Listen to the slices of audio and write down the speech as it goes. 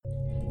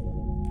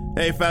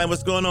Hey, family,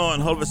 what's going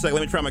on? Hold on a second.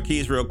 Let me try my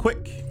keys real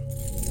quick.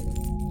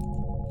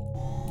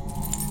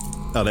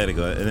 Oh, there they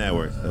go. And that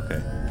works.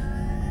 Okay.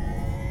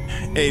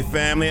 Hey,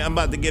 family, I'm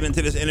about to get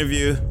into this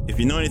interview. If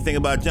you know anything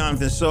about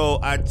Jonathan Soul,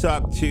 I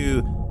talk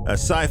to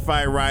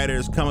sci-fi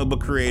writers, comic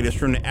book creators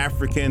from the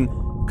African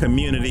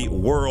community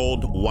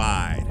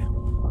worldwide.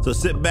 So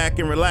sit back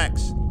and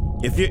relax.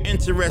 If you're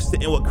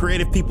interested in what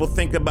creative people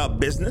think about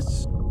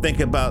business,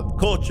 think about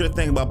culture,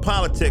 think about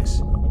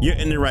politics, you're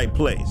in the right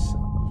place.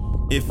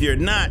 If you're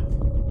not,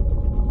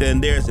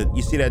 then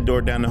you see that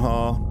door down the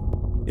hall?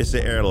 It's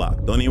an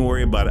airlock. Don't even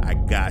worry about it. I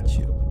got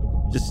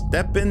you. Just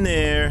step in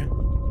there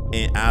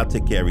and I'll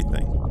take care of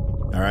everything.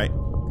 All right,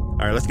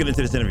 let's get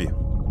into this interview.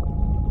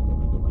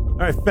 All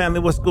right, family,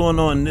 what's going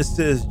on? This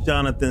is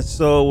Jonathan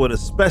Soul with a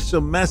special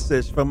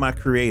message from my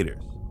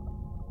creators.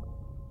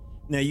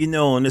 Now, you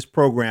know, on this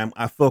program,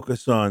 I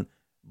focus on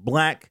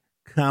Black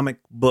comic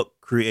book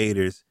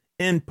creators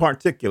in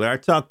particular. I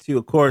talk to,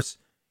 of course,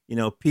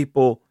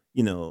 people,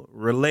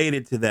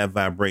 related to that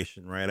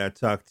vibration, right? I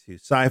talk to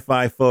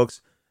sci-fi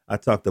folks. I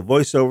talk to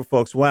voiceover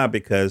folks. Why?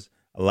 Because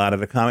a lot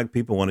of the comic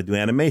people want to do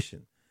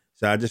animation.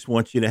 So I just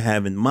want you to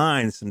have in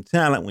mind some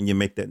talent when you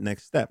make that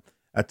next step.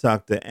 I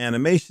talk to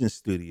animation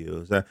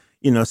studios,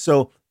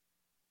 so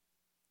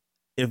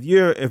if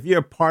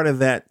you're part of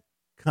that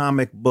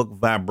comic book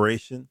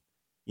vibration,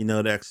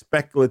 that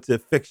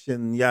speculative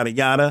fiction, yada,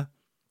 yada,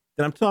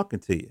 then I'm talking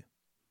to you.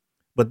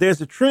 But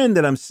there's a trend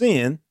that I'm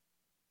seeing,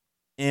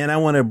 and I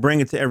want to bring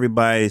it to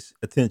everybody's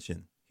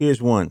attention.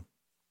 Here's one.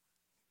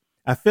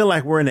 I feel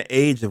like we're in the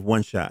age of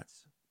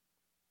one-shots.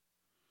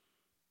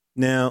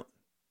 Now,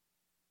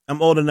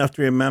 I'm old enough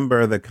to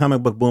remember the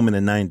comic book boom in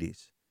the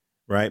 90s,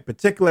 right?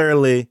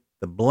 Particularly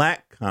the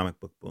Black comic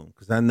book boom,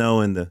 because I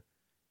know in the,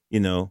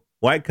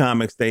 white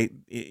comics,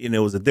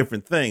 it was a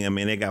different thing. I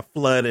mean, they got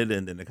flooded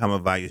and then the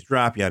comic values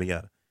dropped, yada,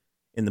 yada.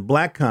 In the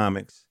Black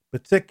comics,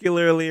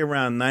 particularly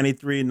around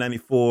 93,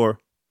 94,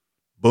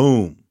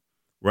 boom,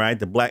 right?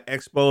 The Black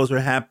Expos were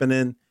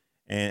happening,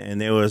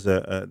 and there was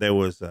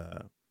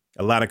a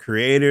lot of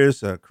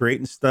creators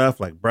creating stuff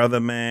like Brother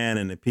Man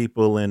and the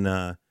people in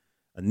Ania,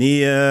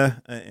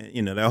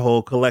 that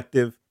whole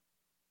collective.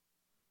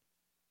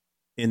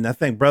 And I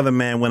think Brother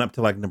Man went up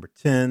to like number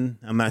 10.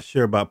 I'm not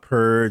sure about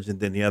Purge and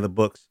then the other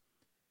books.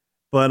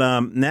 But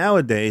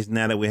nowadays,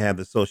 now that we have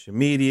the social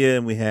media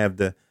and we have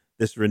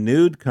this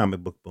renewed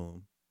comic book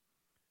boom,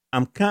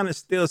 I'm kind of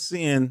still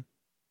seeing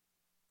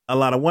a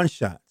lot of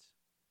one-shots.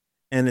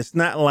 And it's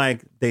not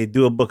like they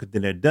do a book and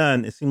then they're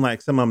done. It seems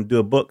like some of them do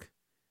a book,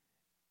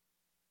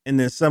 and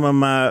then some of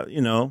my,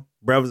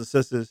 brothers and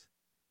sisters,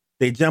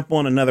 they jump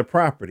on another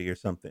property or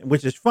something,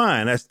 which is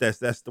fine. That's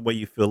the way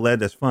you feel led.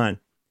 That's fine.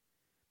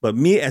 But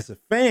me as a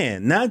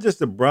fan, not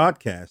just a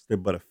broadcaster,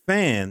 but a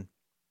fan,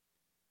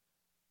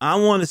 I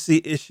want to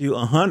see issue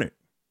 100.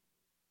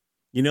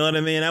 You know what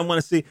I mean? I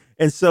want to see.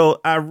 And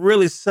so I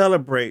really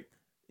celebrate,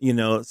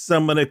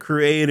 some of the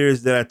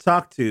creators that I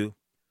talk to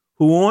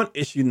who want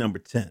issue number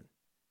 10,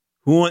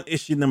 who want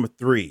issue number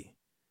 3.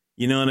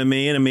 You know what I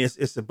mean? I mean,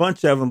 it's a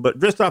bunch of them, but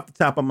just off the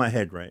top of my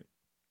head, right?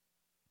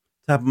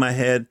 Top of my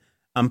head,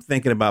 I'm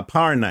thinking about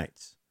Power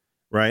Knights,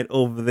 right?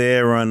 Over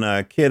there on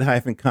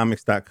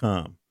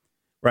kid-comics.com,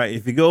 right?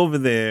 If you go over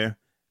there,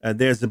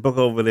 there's a book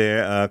over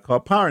there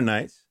called Power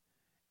Knights.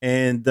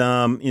 And,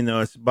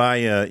 it's by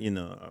a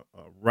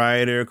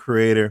writer,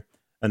 creator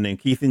named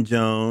Keithan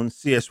Jones.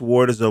 C.S.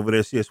 Ward is over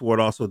there. C.S. Ward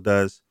also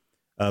does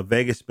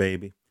Vegas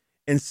Baby.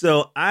 And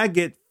so I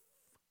get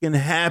fucking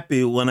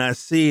happy when I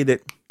see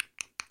that,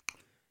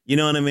 you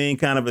know what I mean?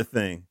 Kind of a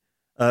thing.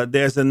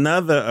 There's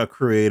another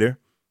creator.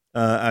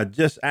 I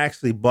just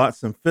actually bought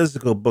some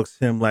physical books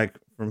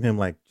from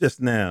him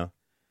just now.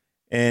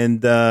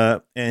 And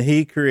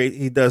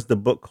he does the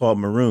book called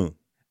Maroon.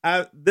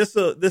 I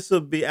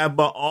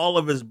bought all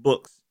of his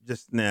books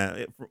just now,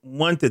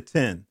 1 to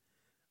 10.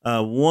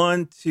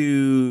 1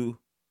 to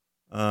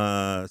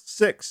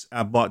 6,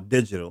 I bought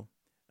digital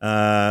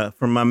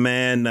from my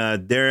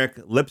man Derek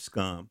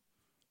Lipscomb,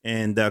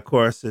 and of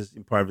course,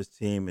 part of his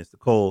team is the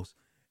Coles.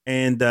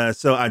 And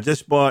so I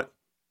just bought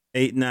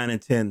 8, 9,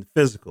 and 10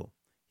 physical.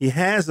 He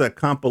has a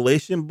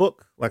compilation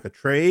book, like a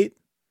trade,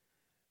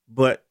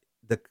 but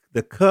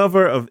the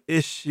cover of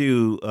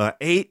issue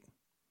 8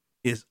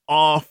 is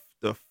off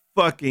the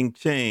fucking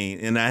chain,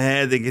 and I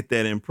had to get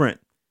that in print.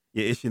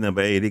 Yeah, issue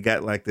number 8. He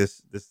got like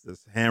this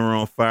hammer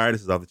on fire.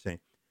 This is off the chain.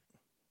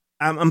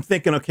 I'm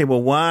thinking, okay,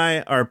 well,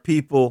 why are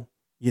people,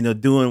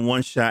 doing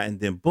one shot and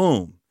then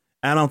boom?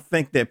 I don't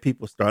think that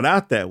people start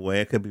out that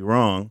way. I could be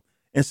wrong.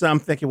 And so I'm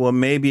thinking, well,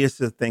 maybe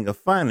it's a thing of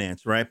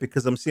finance, right?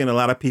 Because I'm seeing a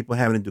lot of people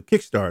having to do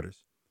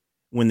Kickstarters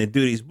when they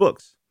do these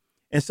books.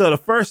 And so the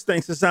first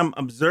thing, since I'm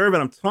observing,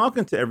 I'm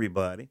talking to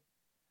everybody,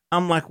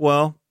 I'm like,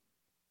 well,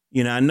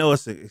 I know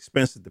it's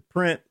expensive to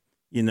print.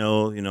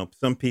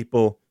 Some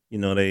people,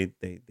 they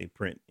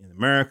print in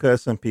America.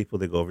 Some people,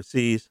 they go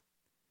overseas.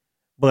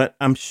 But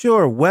I'm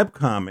sure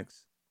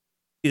webcomics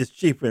is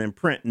cheaper than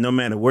print no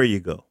matter where you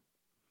go.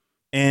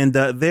 And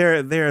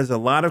there's a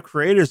lot of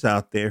creators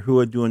out there who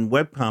are doing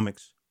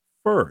webcomics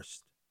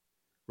first,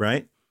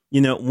 right?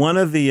 One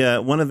of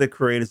the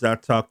creators I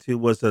talked to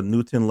was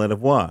Newton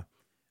Lenovois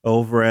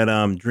over at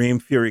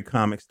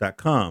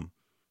DreamFuryComics.com,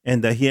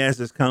 and he has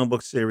this comic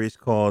book series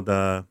called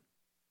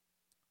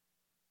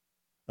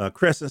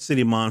Crescent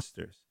City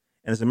Monsters.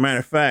 And as a matter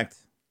of fact,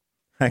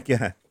 I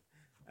got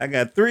I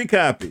got 3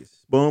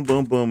 copies, boom,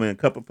 boom, boom, and a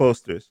couple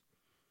posters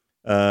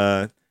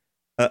uh,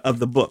 of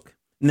the book.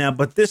 Now,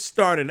 but this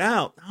started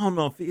out, I don't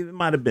know if it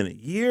might have been a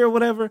year or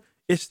whatever.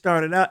 It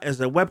started out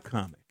as a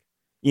webcomic.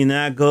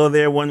 I go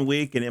there one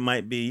week and it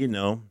might be,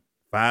 5,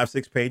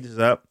 6 pages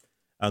up.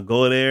 I'll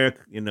go there,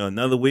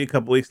 another week,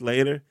 couple weeks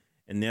later,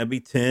 and there'll be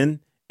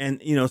 10.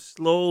 And,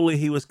 slowly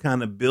he was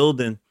kind of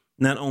building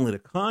not only the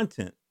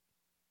content,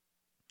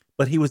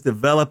 but he was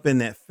developing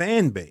that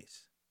fan base.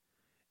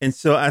 And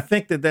so I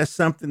think that that's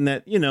something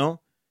that,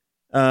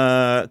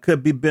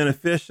 could be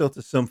beneficial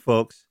to some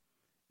folks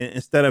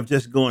instead of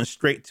just going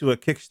straight to a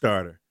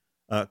Kickstarter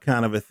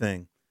kind of a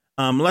thing.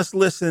 Let's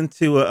listen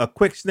to a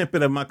quick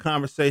snippet of my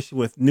conversation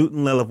with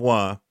Newton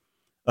Lenovois,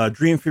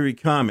 Dream Fury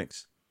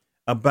Comics,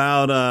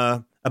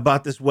 about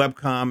this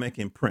webcomic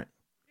in print.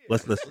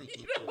 Let's listen.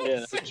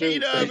 Yeah, You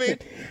know what I mean?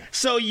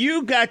 So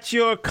you got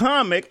your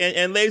comic,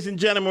 and ladies and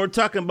gentlemen, we're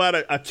talking about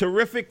a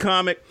terrific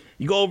comic.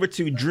 You go over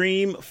to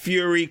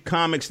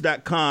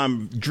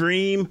DreamFuryComics.com,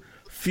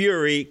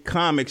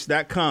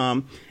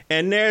 DreamFuryComics.com,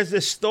 and there's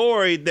this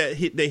story that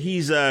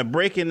he's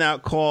breaking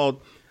out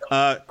called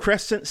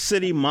Crescent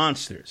City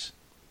Monsters.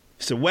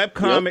 It's a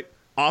webcomic,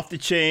 off the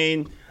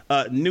chain,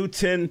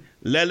 Newton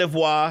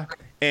Lenovois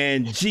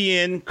and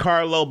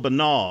Giancarlo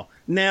Banal.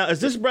 Now, is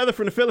this brother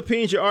from the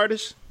Philippines your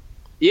artist?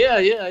 Yeah.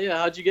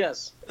 How'd you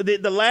guess?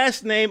 The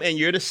last name, and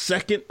you're the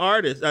second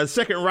artist,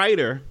 second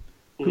writer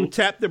who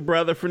tapped the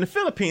brother from the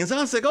Philippines. I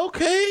was like,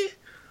 okay,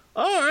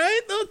 all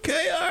right,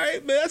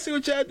 man. I see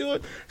what y'all doing.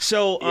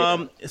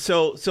 So,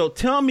 so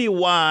tell me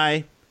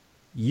why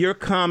your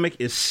comic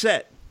is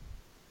set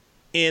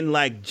in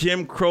like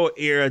Jim Crow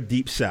era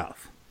Deep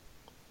South.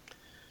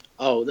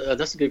 Oh,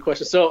 that's a good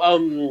question.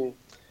 So,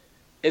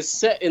 it's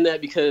set in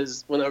that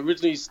because when I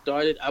originally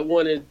started, I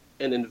wanted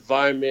an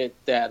environment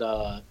that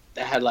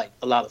had like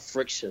a lot of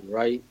friction,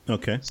 right?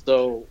 Okay.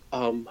 So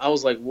I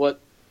was like, what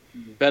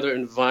better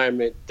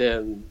environment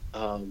than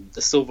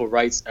the civil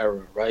rights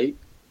era, right?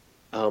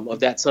 Of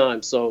that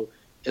time. So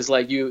it's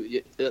like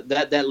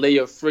that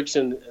layer of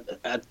friction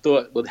I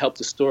thought would help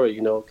the story,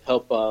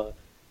 help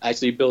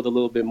actually build a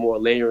little bit more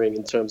layering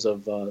in terms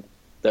of the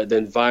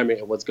environment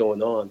and what's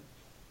going on.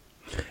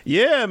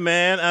 Yeah,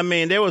 man. I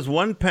mean, there was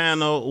one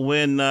panel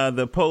when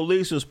the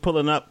police was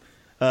pulling up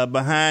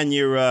behind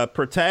your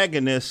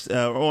protagonist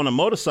on a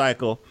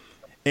motorcycle,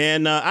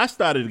 and I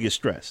started to get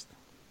stressed.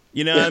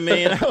 You know what I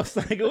mean? I was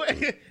like,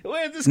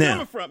 where is this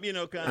coming from?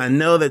 I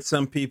know that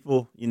some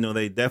people,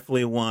 they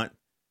definitely want,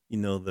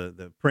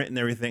 the print and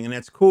everything, and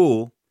that's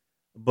cool.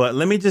 But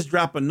let me just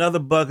drop another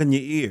bug in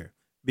your ear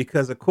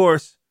because, of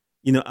course,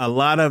 a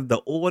lot of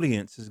the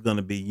audience is going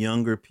to be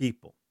younger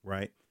people,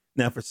 right?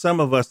 Now, for some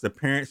of us, the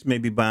parents may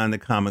be buying the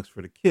comics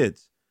for the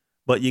kids.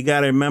 But you got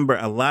to remember,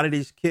 a lot of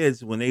these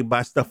kids, when they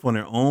buy stuff on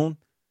their own,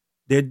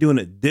 they're doing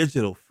it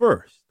digital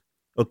first.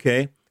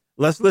 Okay?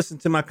 Let's listen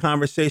to a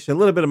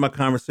little bit of my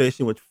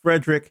conversation with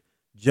Frederick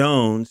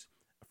Jones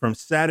from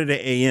Saturday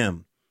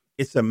AM.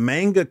 It's a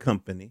manga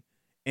company,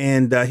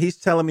 and he's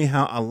telling me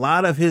how a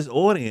lot of his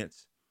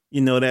audience,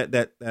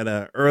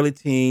 that early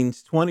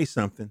teens,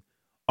 20-something,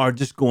 are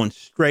just going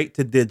straight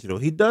to digital.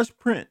 He does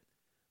print,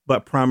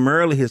 but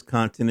primarily his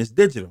content is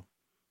digital.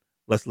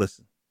 Let's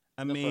listen.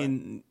 I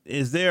mean,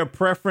 is there a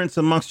preference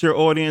amongst your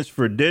audience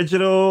for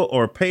digital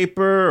or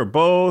paper or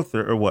both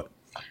or what?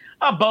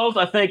 Both.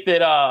 I think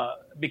that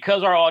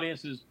because our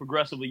audience is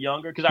progressively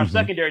younger, because our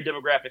secondary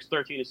demographic is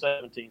 13 to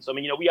 17. So, I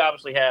mean, we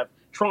obviously have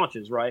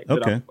tranches, right?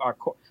 Okay.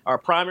 Our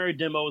primary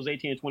demo is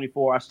 18 to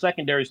 24. Our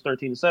secondary is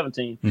 13 to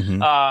 17.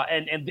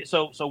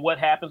 So what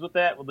happens with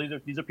that? Well,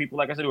 these are people,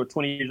 like I said, who are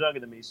 20 years younger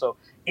than me. So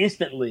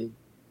instantly,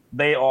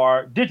 they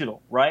are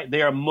digital, right?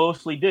 They are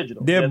mostly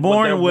digital. They're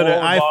born with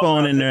an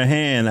iPhone in their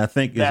hand, I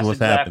think, is what's happening. That's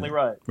exactly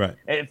right. Right.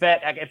 In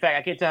fact,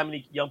 I can't tell how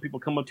many young people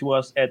come up to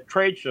us at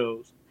trade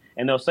shows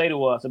and they'll say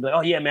to us, they'll be like,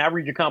 "Oh yeah, man, I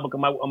read your comic book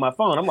on my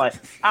phone." I'm like,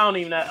 I don't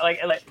even know, like,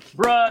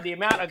 bruh, the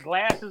amount of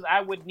glasses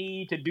I would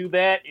need to do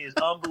that is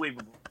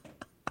unbelievable.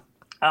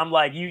 I'm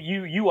like,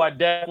 you are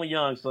definitely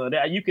young, son.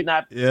 You could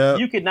not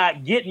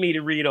get me to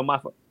read on my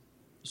phone.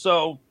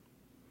 So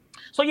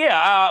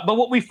yeah, but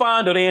what we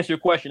find, to answer your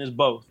question, is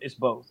both. It's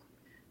both.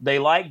 They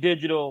like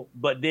digital,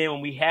 but then when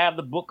we have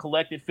the book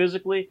collected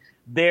physically,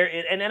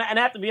 and I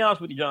have to be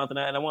honest with you, Jonathan,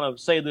 and I want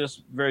to say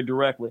this very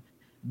directly.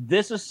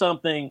 This is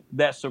something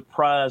that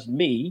surprised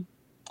me,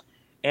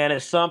 and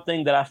it's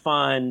something that I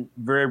find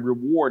very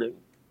rewarding.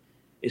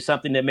 It's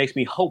something that makes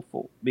me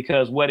hopeful,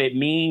 because what it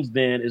means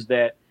then is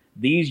that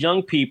these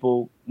young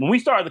people, when we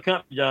started the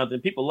company, Jonathan,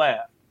 people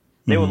laughed.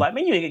 They were like,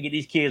 "Man, you ain't gonna get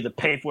these kids to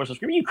pay for a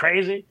subscription. You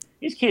crazy?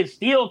 These kids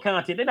steal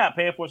content. They're not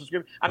paying for a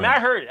subscription." I mean, I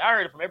heard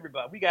it from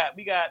everybody. We got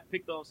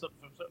picked on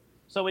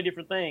so many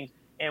different things.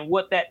 And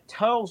what that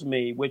tells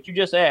me, what you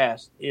just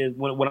asked, is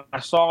when I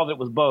saw that it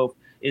was both,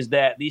 is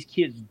that these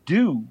kids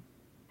do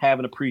have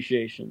an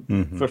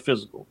appreciation for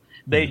physical.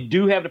 They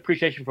do have an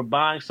appreciation for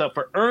buying stuff,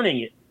 for earning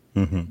it,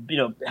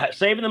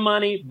 saving the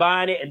money,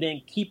 buying it, and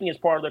then keeping it as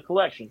part of their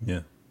collection.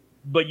 Yeah.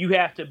 But you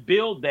have to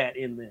build that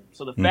in them.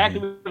 So the fact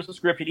that we have a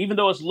subscription, even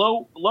though it's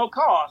low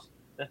cost,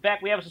 the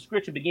fact we have a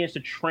subscription begins to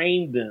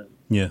train them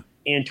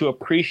into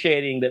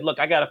appreciating that, look,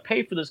 I got to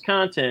pay for this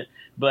content,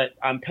 but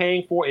I'm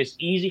paying for it. It's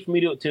easy for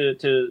me to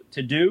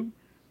do.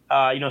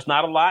 It's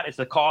not a lot. It's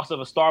the cost of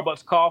a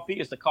Starbucks coffee.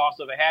 It's the cost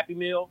of a Happy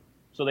Meal.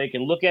 So they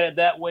can look at it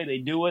that way. They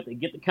do it. They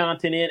get the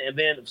content in. And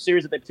then a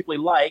series that they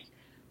particularly like,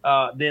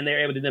 then they're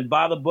able to then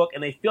buy the book,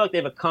 and they feel like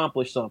they've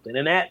accomplished something.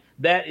 And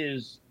that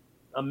is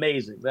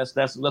amazing. That's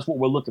what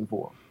we're looking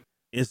for.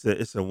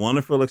 It's a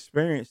wonderful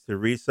experience to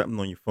read something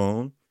on your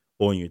phone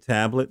or on your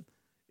tablet.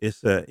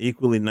 It's an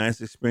equally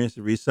nice experience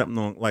to read something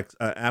on like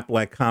an app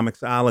like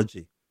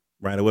Comixology,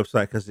 right? A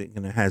website, because it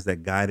has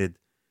that guided,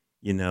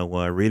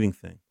 reading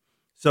thing.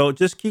 So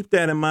just keep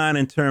that in mind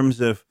in terms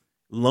of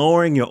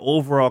lowering your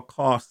overall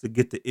cost to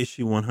get to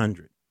issue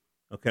 100.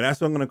 Okay,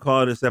 that's what I'm going to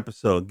call this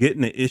episode,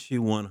 getting to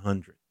issue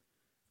 100.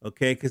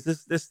 Okay, because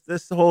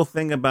this whole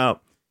thing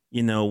about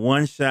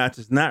one shots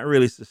is not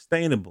really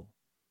sustainable.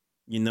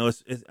 I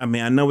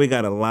know we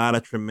got a lot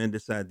of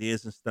tremendous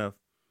ideas and stuff,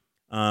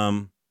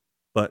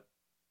 but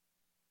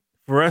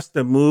for us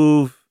to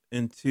move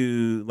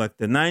into like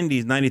the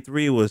 90s,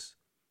 93 was,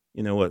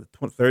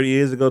 30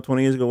 years ago,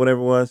 20 years ago,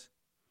 whatever it was.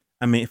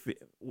 I mean,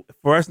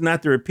 for us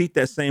not to repeat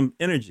that same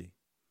energy,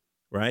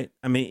 right?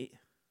 I mean,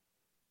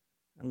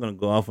 I'm going to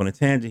go off on a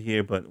tangent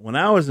here, but when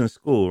I was in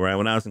school, right,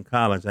 when I was in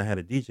college, I had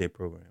a DJ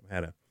program, I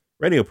had a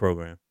radio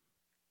program,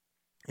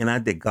 and I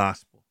did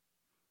gospel.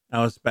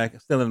 I was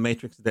still in the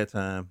Matrix at that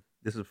time.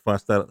 This is before I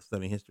started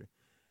studying history.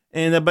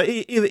 And but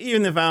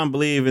even if I don't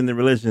believe in the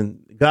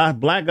religion,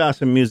 black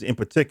gospel music in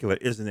particular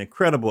is an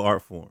incredible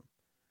art form.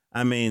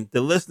 I mean,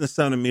 to listen to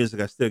some of the music,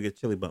 I still get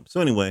chilly bumps.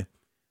 So anyway,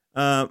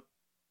 I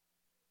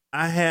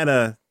had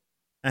a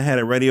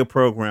radio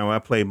program where I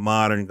played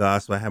modern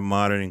gospel. I have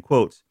modern in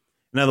quotes.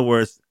 In other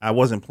words, I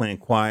wasn't playing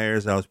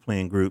choirs. I was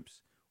playing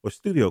groups or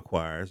studio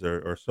choirs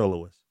or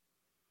soloists.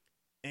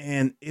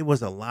 And it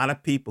was a lot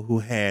of people who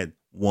had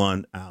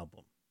one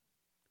album.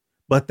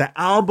 But the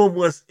album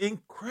was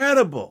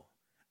incredible.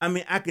 I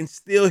mean, I can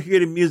still hear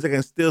the music. I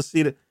can still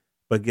see it.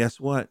 But guess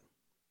what?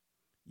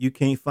 You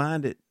can't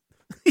find it.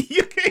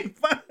 You can't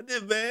find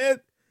it, man.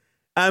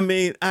 I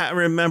mean, I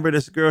remember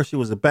this girl. She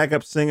was a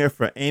backup singer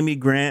for Amy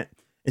Grant.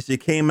 And she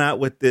came out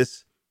with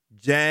this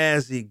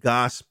jazzy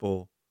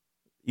gospel,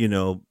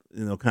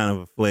 kind of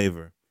a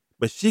flavor.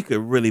 But she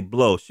could really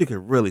blow. She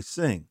could really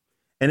sing.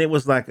 And it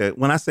was like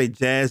when I say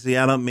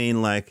jazzy, I don't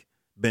mean like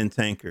Ben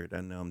Tankard.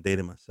 I know I'm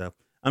dating myself.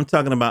 I'm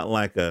talking about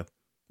like a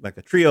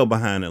trio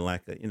behind it,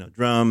 like a,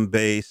 drum,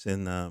 bass,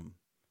 and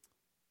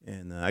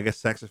I guess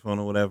saxophone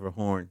or whatever,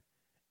 horn.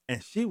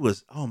 And she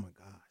was, oh my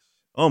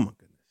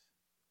goodness.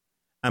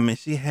 I mean,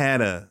 she had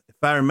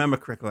if I remember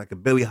correctly, like a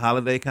Billie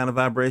Holiday kind of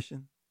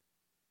vibration.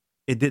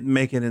 It didn't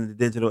make it in the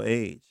digital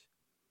age.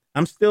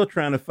 I'm still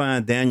trying to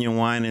find Daniel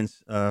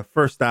Winans'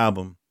 first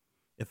album.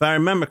 If I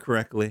remember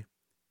correctly,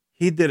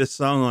 he did his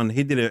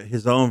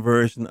own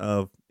version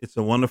of It's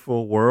a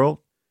Wonderful World,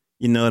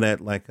 that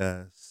like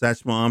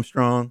Satchmo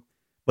Armstrong,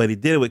 but he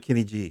did it with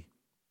Kenny G.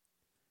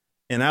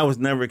 And I was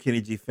never a Kenny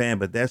G fan,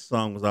 but that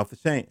song was off the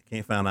chain. I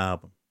can't find the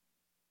album.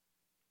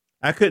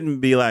 I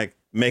couldn't be like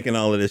making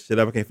all of this shit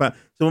up. I can't find.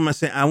 So what am I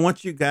saying? I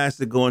want you guys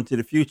to go into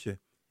the future.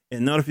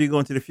 And in order for you to go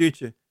into the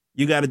future,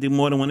 you got to do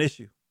more than one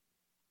issue.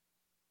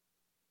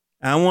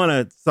 I want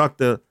to talk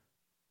to,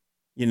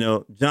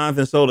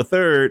 Jonathan Soul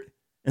III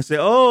and say,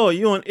 "Oh,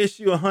 you on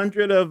issue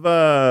 100 of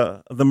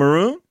the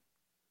Maroon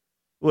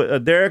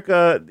with Derek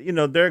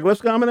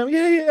Lipscomb and them?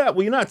 Yeah.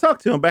 Well, I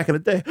talked to him back in the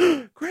day.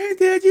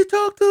 Granddad, you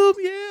talked to him?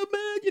 Yeah,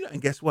 man.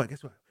 And guess what?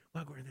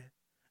 Well, Granddad,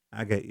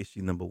 I got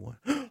issue number 1.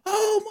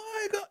 Oh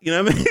my God. You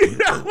know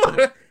what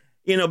I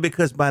mean?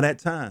 Because by that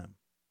time,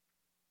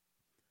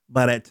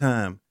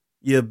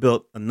 you've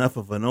built enough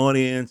of an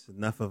audience,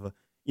 enough of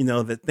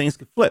that things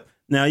could flip.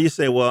 Now you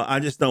say, well, I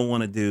just don't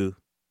want to do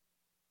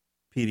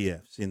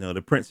PDFs.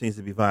 The print seems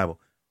to be viable.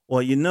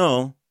 Well, you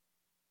don't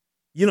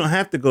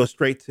have to go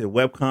straight to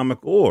webcomic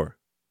or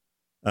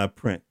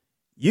print.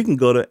 You can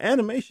go to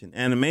animation.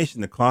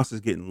 The cost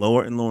is getting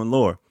lower and lower and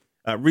lower.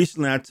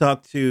 Recently, I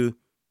talked to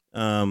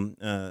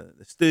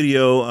the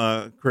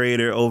studio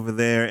creator over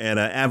there at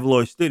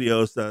Avaloy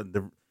Studios,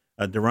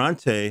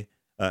 Durante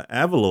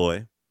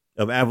Avaloy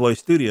of Avaloy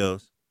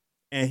Studios.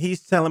 And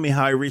he's telling me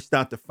how he reached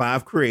out to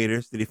 5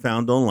 creators that he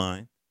found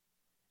online,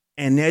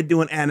 and they're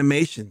doing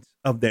animations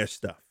of their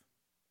stuff.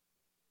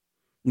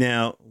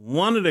 Now,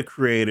 one of the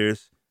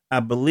creators, I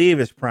believe,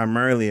 is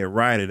primarily a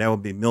writer. That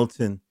would be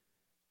Milton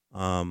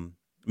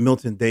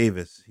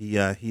Davis. He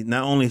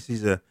not only is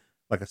he's a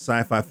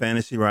sci-fi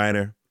fantasy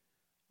writer,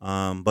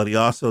 but he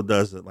also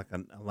does a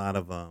lot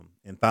of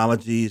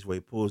anthologies where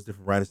he pulls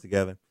different writers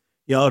together.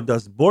 He also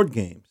does board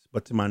games,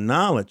 but to my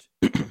knowledge,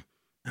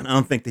 I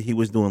don't think that he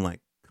was doing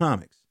like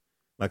comics,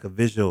 like a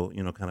visual,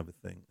 kind of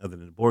a thing, other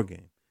than a board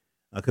game.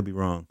 I could be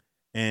wrong.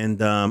 and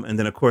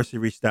then of course he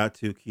reached out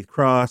to Keith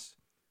Cross,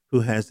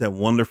 who has that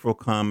wonderful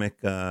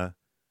comic,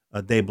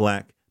 Day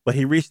Black. But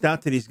he reached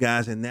out to these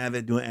guys, and now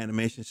they're doing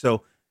animation.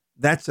 So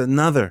that's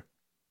another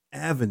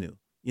avenue,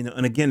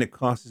 And again, the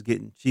cost is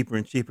getting cheaper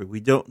and cheaper. We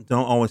don't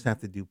always have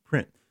to do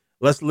print.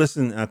 Let's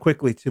listen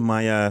quickly to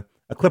my a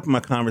clip of my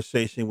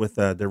conversation with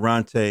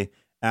Durante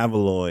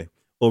Avaloy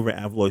over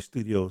at Avaloy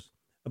Studios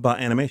about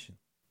animation.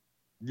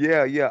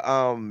 Yeah,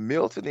 yeah.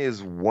 Milton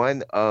is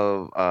one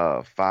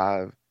of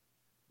five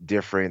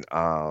different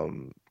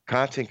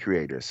content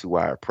creators who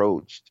I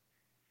approached.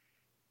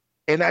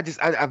 And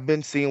I've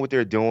been seeing what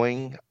they're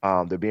doing.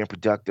 They're being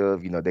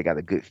productive. They got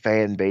a good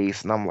fan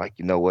base, and I'm like,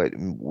 you know what?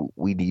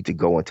 We need to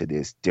go into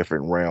this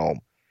different realm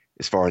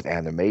as far as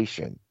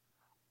animation.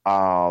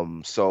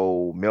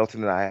 So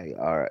Milton and I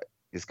are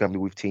this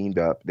company. We've teamed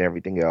up and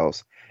everything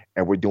else,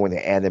 and we're doing an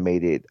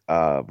animated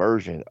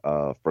version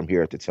of From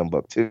Here to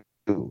Timbuktu.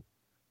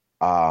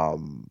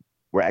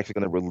 We're actually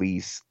going to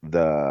release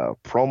the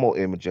promo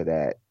image of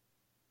that.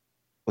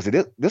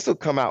 This will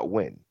come out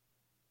when?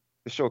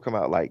 The show will come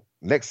out like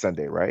next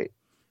Sunday, right?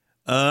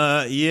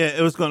 Yeah,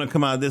 it was going to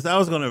come out this. I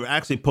was going to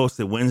actually post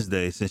it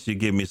Wednesday since you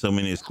give me so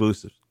many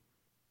exclusives.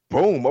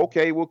 Boom.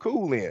 Okay, well,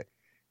 cool then.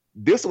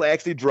 This will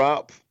actually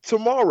drop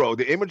tomorrow.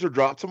 The image will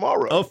drop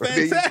tomorrow. Oh,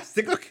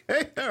 fantastic.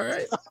 Okay, all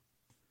right.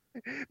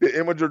 The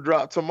image will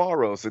drop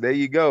tomorrow. So there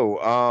you go.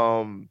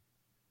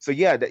 So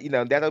yeah,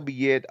 that'll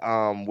be it.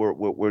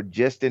 We're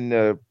just in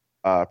the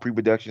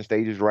pre-production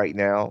stages right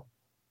now.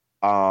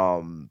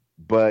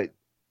 But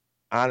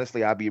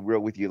honestly, I'll be real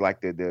with you.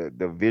 Like the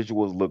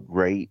visuals look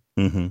great.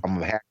 Mm-hmm.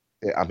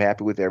 I'm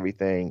happy with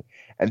everything.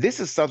 And this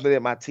is something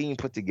that my team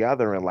put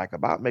together in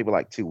maybe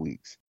 2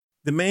 weeks.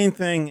 The main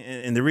thing,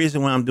 and the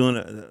reason why I'm doing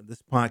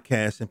this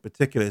podcast in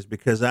particular, is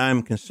because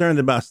I'm concerned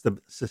about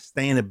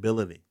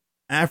sustainability.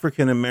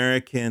 African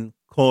American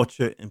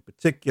culture in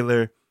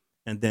particular,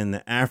 and then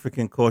the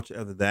African culture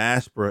of the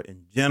diaspora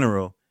in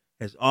general,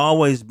 has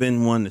always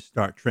been one to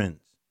start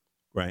trends,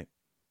 right?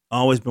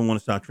 Always been one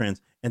to start trends.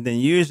 And then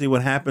usually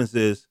what happens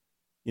is,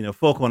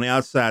 folk on the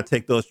outside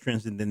take those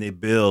trends and then they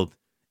build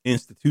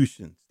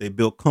institutions. They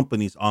build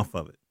companies off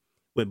of it.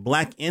 With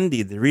Black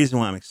Indie, the reason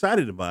why I'm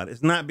excited about it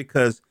is not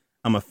because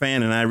I'm a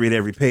fan and I read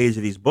every page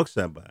of these books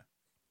I buy.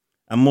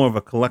 I'm more of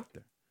a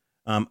collector.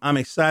 I'm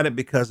excited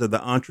because of the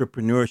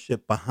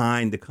entrepreneurship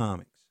behind the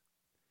comics.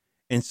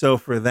 And so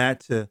for that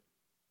to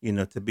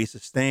be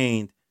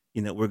sustained,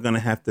 we're going to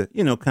have to,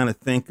 kind of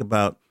think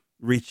about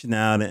reaching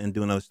out and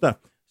doing other stuff.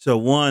 So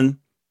one,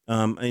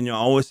 I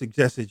always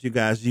suggested you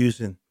guys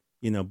using,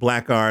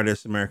 Black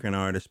artists, American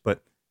artists,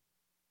 but,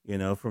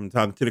 from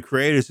talking to the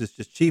creators, it's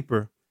just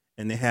cheaper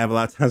and they have a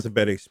lot of times a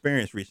better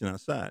experience reaching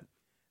outside.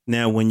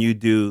 Now, when you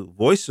do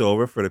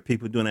voiceover for the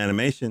people doing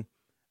animation,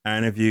 I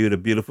interviewed a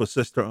beautiful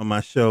sister on my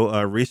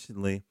show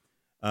recently,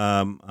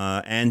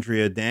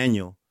 Andrea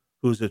Daniel,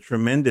 who's a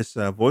tremendous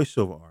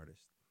voiceover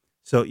artist.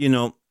 So,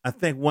 I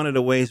think one of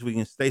the ways we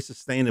can stay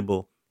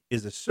sustainable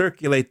is to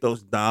circulate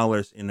those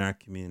dollars in our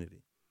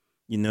community.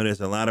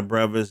 There's a lot of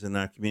brothers in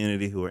our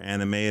community who are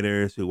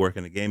animators, who work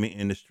in the gaming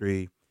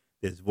industry.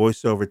 There's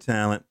voiceover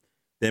talent.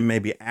 There may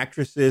be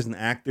actresses and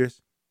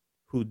actors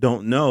who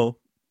don't know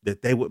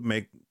that they would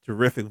make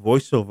terrific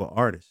voiceover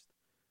artists.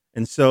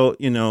 And so,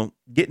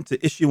 getting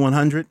to issue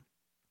 100,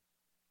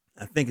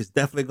 I think it's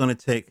definitely going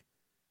to take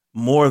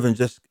more than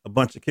just a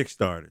bunch of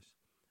Kickstarters.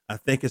 I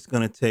think it's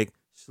going to take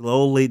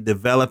slowly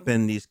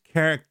developing these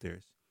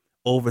characters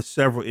over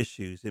several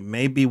issues. It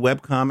may be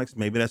webcomics.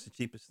 Maybe that's the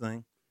cheapest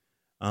thing.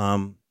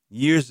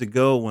 Years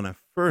ago, when I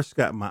first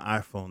got my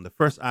iPhone, the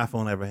first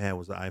iPhone I ever had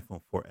was the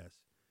iPhone 4S.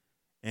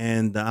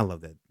 And I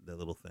love that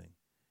little thing.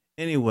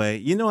 Anyway,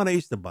 you know what I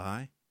used to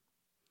buy?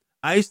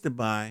 I used to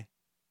buy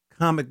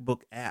comic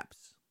book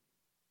apps.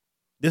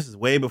 This is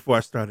way before I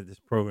started this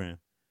program.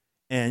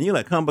 And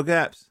like comic book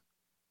apps,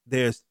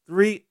 there's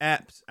 3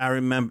 apps I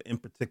remember in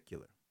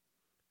particular.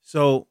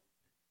 So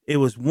it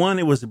was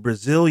a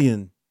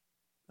Brazilian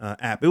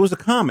app. It was a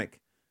comic,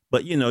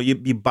 but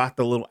you bought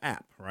the little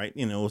app, right?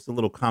 It was a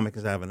little comic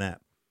as I have an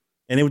app.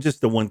 And it was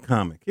just the one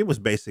comic. It was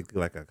basically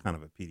like a kind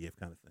of a PDF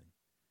kind of thing.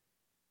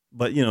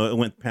 But it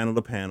went panel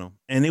to panel.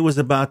 And it was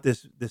about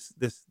this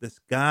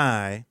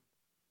guy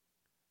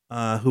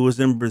who was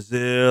in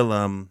Brazil.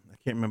 I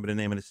can't remember the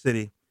name of the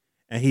city.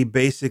 And he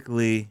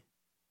basically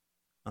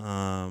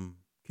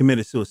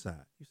committed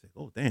suicide. You say,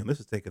 oh, damn, this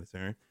is taking a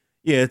turn.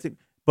 Yeah.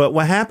 But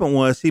what happened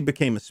was he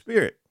became a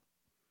spirit.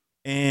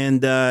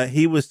 And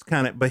he was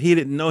but he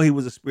didn't know he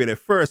was a spirit at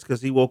first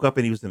because he woke up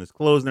and he was in his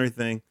clothes and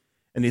everything.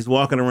 And he's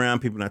walking around,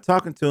 people not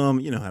talking to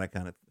him, how that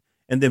kind of.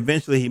 And then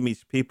eventually he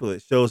meets people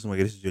that shows him, like,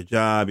 this is your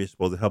job. You're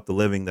supposed to help the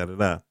living,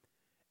 da-da-da.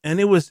 And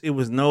it was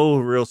no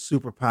real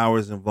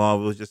superpowers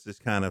involved. It was just this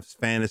kind of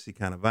fantasy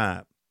kind of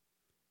vibe.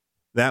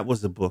 That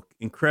was a book.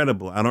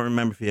 Incredible. I don't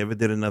remember if he ever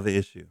did another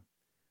issue.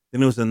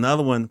 Then there was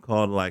another one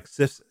called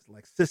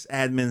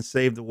Sysadmin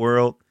Save the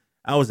World.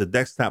 I was a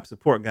desktop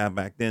support guy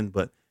back then,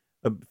 but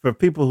for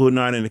people who are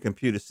not in the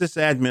computer,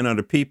 sysadmin are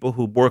the people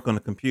who work on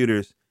the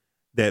computers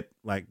that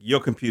like your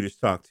computers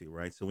talk to,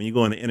 right? So when you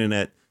go on the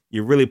internet,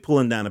 you're really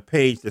pulling down a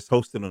page that's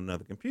hosted on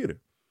another computer.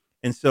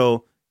 And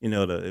so,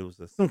 it was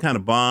some kind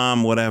of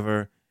bomb,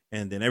 whatever,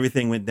 and then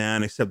everything went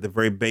down except the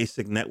very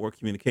basic network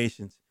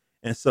communications.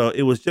 And so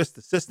it was just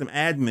the system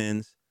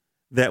admins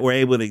that were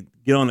able to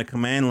get on the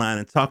command line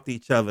and talk to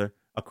each other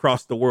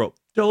across the world.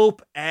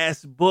 Dope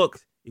ass book.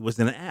 It was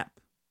in an app.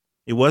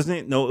 It was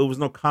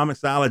no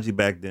Comixology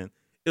back then.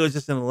 It was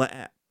just in a little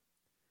app.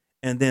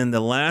 And then the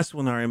last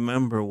one I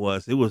remember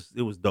was it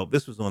was dope.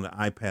 This was on the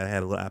iPad. I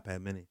had a little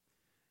iPad mini.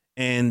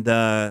 And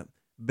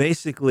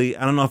basically,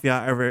 I don't know if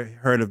y'all ever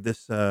heard of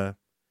this called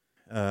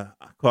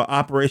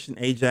Operation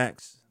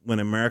Ajax, when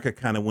America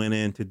kind of went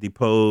in to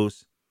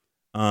depose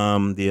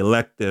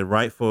the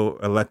rightful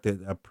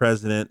elected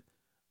president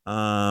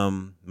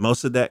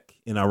Mossadegh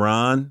in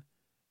Iran,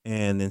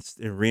 and then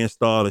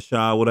reinstall the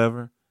Shah,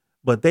 whatever.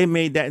 But they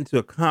made that into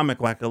a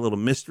comic, like a little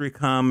mystery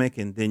comic.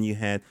 And then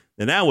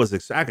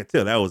I could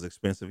tell that was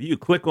expensive. You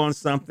click on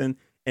something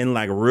and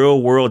like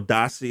real world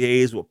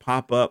dossiers will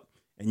pop up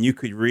and you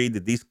could read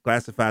the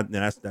declassified.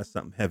 Now that's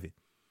something heavy.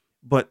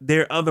 But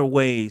there are other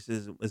ways,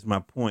 is my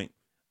point,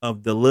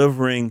 of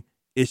delivering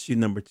issue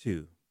number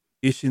 2,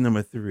 issue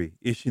number 3,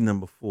 issue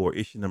number 4,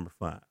 issue number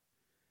 5.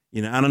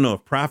 I don't know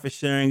if profit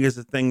sharing is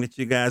a thing that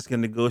you guys can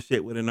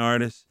negotiate with an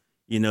artist,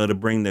 to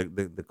bring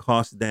the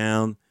cost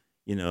down,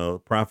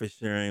 profit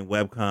sharing,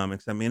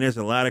 webcomics. I mean, there's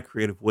a lot of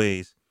creative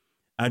ways.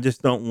 I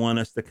just don't want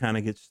us to kind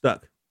of get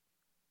stuck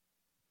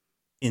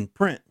in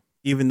print,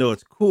 even though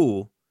it's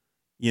cool,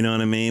 you know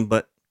what I mean?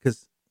 But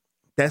because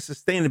that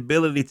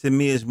sustainability to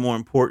me is more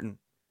important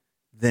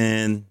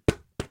than,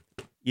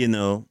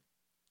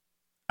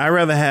 I'd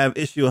rather have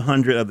issue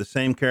 100 of the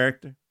same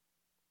character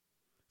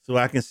so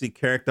I can see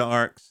character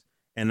arcs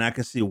and I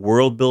can see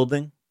world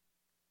building.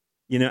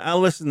 I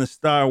listen to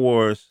Star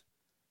Wars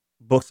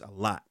books a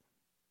lot.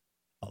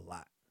 I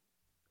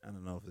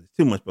don't know if it's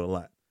too much, but a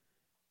lot.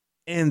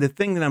 And the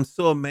thing that I'm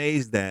so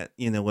amazed at,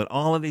 with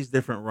all of these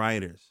different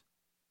writers,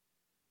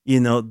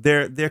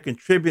 they're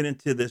contributing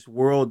to this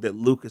world that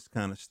Lucas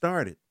kind of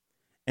started.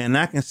 And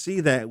I can see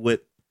that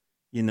with,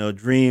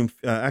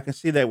 I can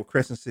see that with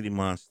Crescent City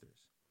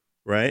Monsters,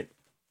 right?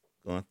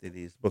 Going through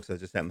these books I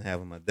just happen to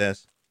have on my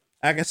desk.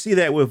 I can see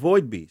that with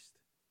Void Beast,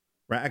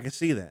 right? I can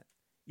see that,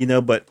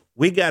 but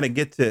we got to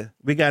get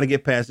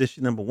past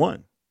issue number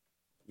 1.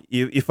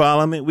 You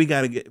follow me? We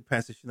got to get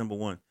past issue number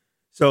 1.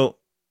 So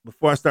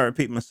before I start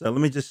repeating myself,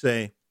 let me just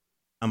say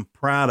I'm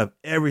proud of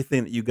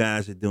everything that you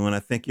guys are doing. I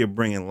think you're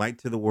bringing light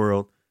to the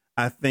world.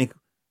 I think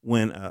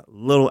when a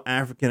little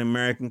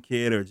African-American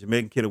kid or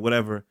Jamaican kid or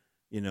whatever,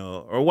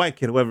 or a white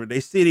kid or whatever, they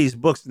see these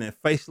books and their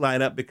face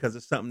light up because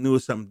it's something new or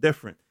something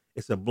different.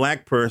 It's a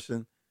black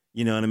person,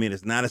 you know what I mean?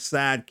 It's not a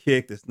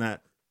sidekick. It's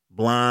not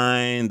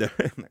blind or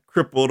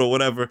crippled or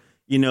whatever,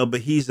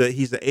 but he's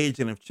an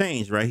agent of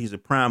change, right? He's a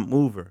prime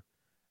mover.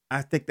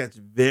 I think that's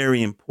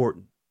very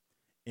important.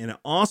 And I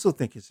also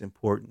think it's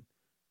important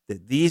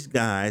that these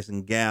guys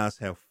and gals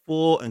have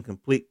full and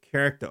complete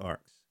character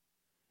arcs.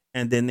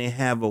 And then they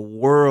have a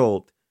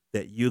world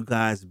that you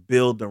guys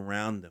build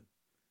around them.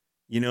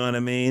 You know what I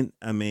mean?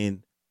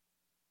 And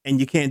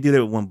you can't do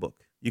that with one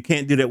book. You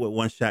can't do that with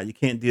one shot. You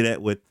can't do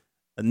that with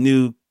a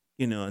new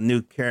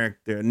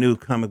character, a new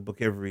comic book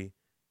every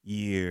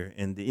year.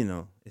 And,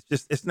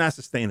 it's not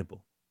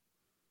sustainable.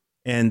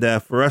 And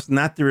for us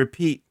not to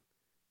repeat,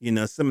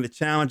 some of the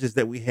challenges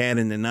that we had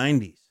in the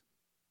 90s,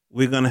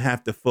 we're going to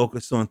have to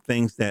focus on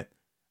things that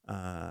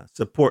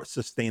support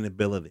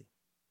sustainability.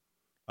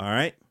 All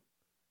right?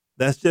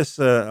 That's just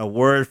a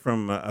word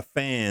from a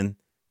fan.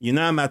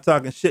 I'm not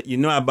talking shit.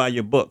 I buy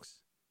your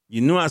books.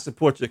 I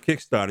support your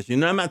Kickstarters.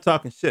 I'm not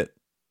talking shit.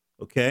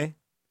 Okay?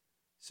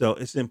 So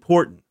it's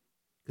important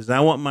because I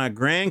want my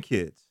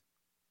grandkids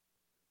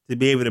to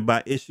be able to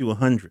buy issue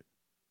 100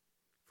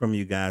 from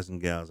you guys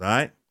and gals. All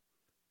right?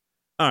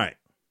 All right.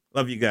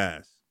 Love you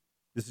guys.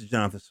 This is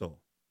Jonathan Soul.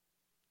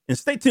 And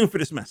stay tuned for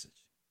this message.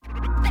 All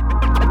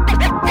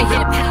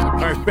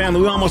right,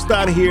 family, we're almost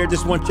out of here.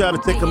 Just want y'all to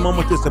take a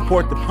moment to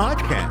support the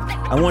podcast.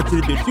 I want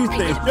you to do 2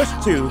 things,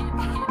 just 2.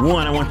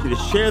 1, I want you to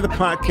share the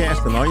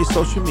podcast on all your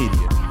social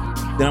media.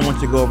 Then I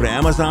want you to go over to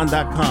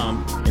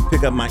Amazon.com and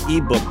pick up my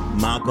ebook,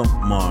 Malcolm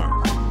Mars.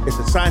 It's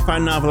a sci-fi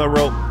novel I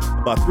wrote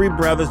about 3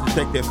 brothers who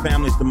take their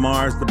families to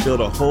Mars to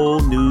build a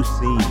whole new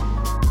scene.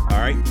 All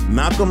right,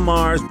 Malcolm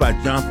Mars by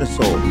Jonathan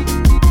Soul.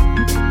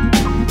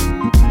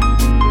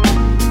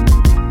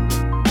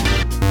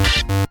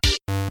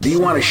 Do you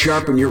want to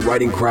sharpen your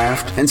writing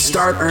craft and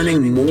start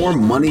earning more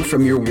money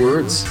from your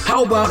words?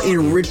 How about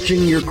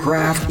enriching your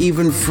craft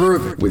even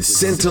further with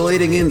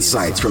scintillating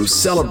insights from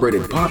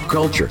celebrated pop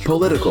culture,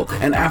 political,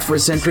 and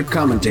Afrocentric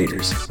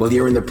commentators? Well,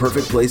 you're in the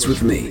perfect place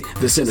with me,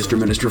 the Sinister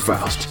Minister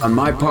Faust, on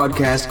my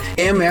podcast,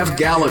 MF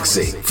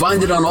Galaxy.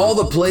 Find it on all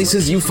the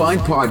places you find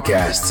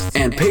podcasts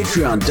and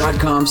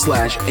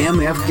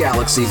patreon.com/MF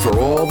Galaxy for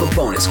all the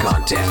bonus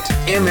content.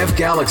 MF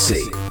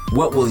Galaxy.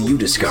 What will you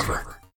discover?